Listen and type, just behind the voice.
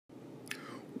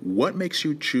What makes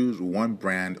you choose one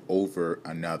brand over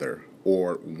another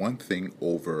or one thing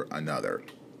over another?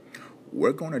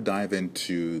 We're going to dive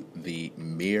into the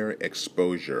mere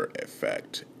exposure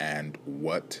effect and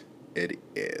what it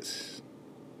is.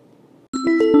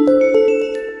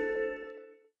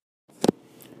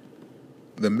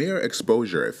 The mere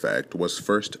exposure effect was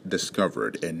first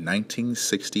discovered in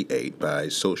 1968 by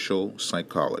social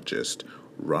psychologist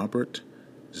Robert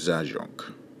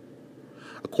Zajonc.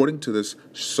 According to this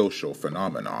social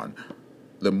phenomenon,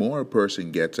 the more a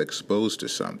person gets exposed to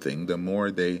something, the more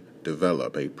they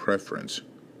develop a preference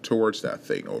towards that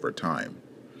thing over time.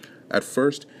 At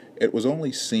first, it was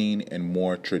only seen in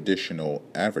more traditional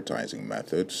advertising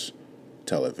methods,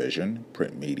 television,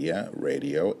 print media,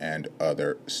 radio, and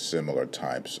other similar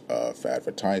types of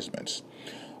advertisements.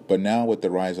 But now, with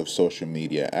the rise of social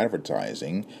media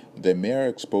advertising, the mere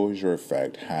exposure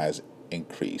effect has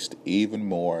increased even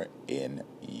more in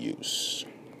use.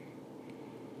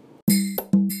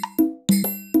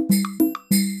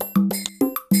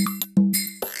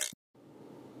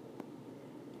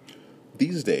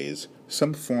 These days,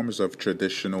 some forms of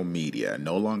traditional media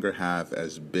no longer have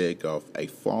as big of a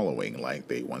following like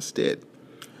they once did.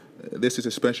 This is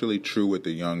especially true with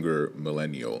the younger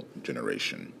millennial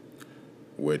generation,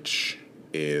 which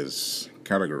is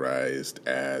categorized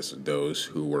as those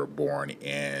who were born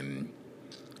in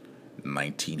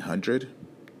 1900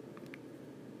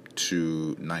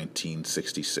 to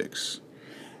 1966.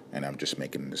 And I'm just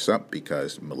making this up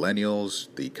because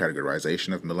millennials, the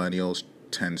categorization of millennials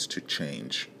tends to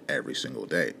change every single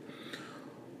day.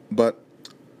 But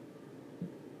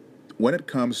when it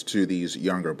comes to these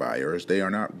younger buyers, they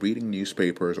are not reading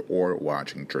newspapers or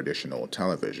watching traditional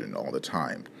television all the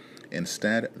time.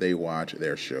 Instead, they watch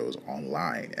their shows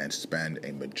online and spend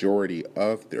a majority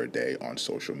of their day on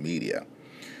social media.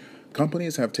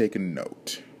 Companies have taken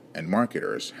note, and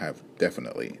marketers have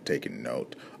definitely taken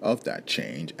note of that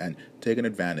change and taken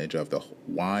advantage of the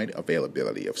wide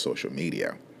availability of social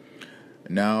media.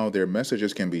 Now, their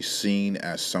messages can be seen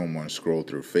as someone scrolled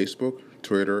through Facebook,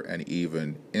 Twitter, and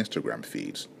even Instagram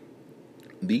feeds.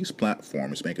 These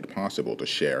platforms make it possible to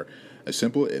share a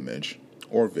simple image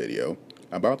or video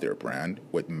about their brand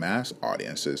with mass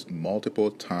audiences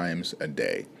multiple times a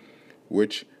day,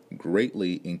 which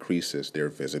greatly increases their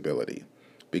visibility.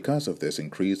 Because of this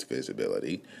increased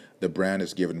visibility, the brand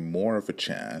is given more of a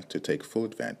chance to take full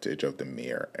advantage of the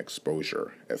mere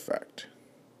exposure effect.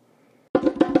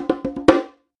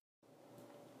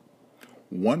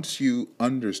 Once you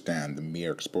understand the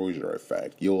mere exposure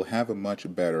effect, you'll have a much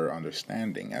better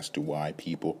understanding as to why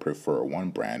people prefer one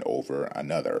brand over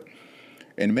another.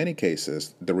 In many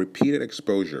cases, the repeated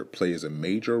exposure plays a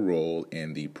major role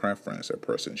in the preference a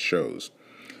person shows.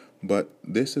 But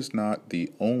this is not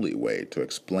the only way to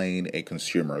explain a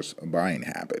consumer's buying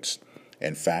habits.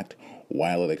 In fact,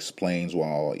 while it explains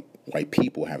why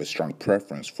people have a strong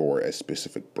preference for a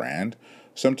specific brand,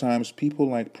 sometimes people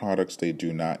like products they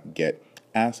do not get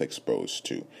as exposed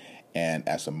to. And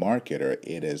as a marketer,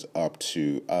 it is up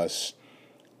to us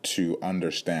to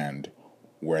understand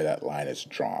where that line is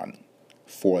drawn.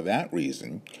 For that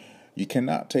reason, you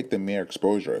cannot take the mere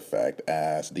exposure effect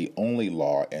as the only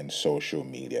law in social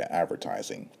media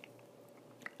advertising.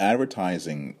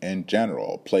 Advertising in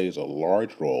general plays a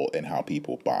large role in how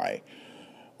people buy.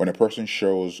 When a person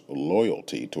shows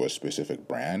loyalty to a specific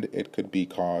brand, it could be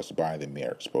caused by the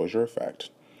mere exposure effect,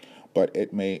 but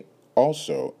it may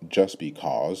also just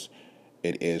because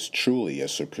it is truly a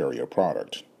superior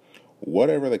product.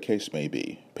 Whatever the case may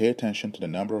be, pay attention to the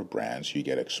number of brands you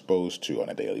get exposed to on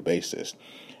a daily basis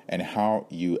and how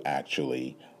you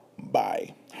actually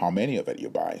buy, how many of it you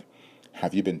buy.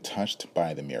 Have you been touched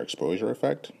by the mere exposure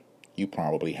effect? You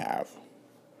probably have.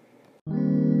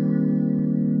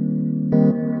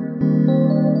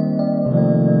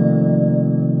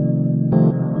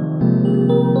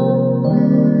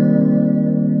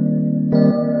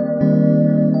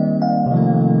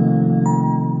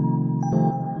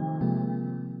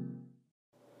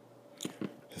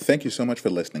 Thank you so much for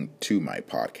listening to my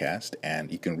podcast, and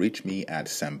you can reach me at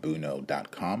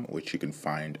sambuno.com, which you can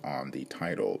find on the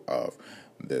title of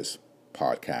this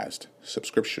podcast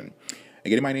subscription.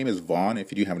 Again, my name is Vaughn.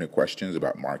 If you do have any questions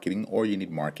about marketing or you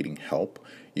need marketing help,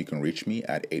 you can reach me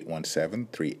at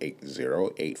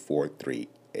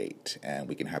 817-380-8438, and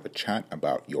we can have a chat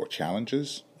about your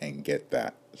challenges and get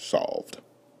that solved.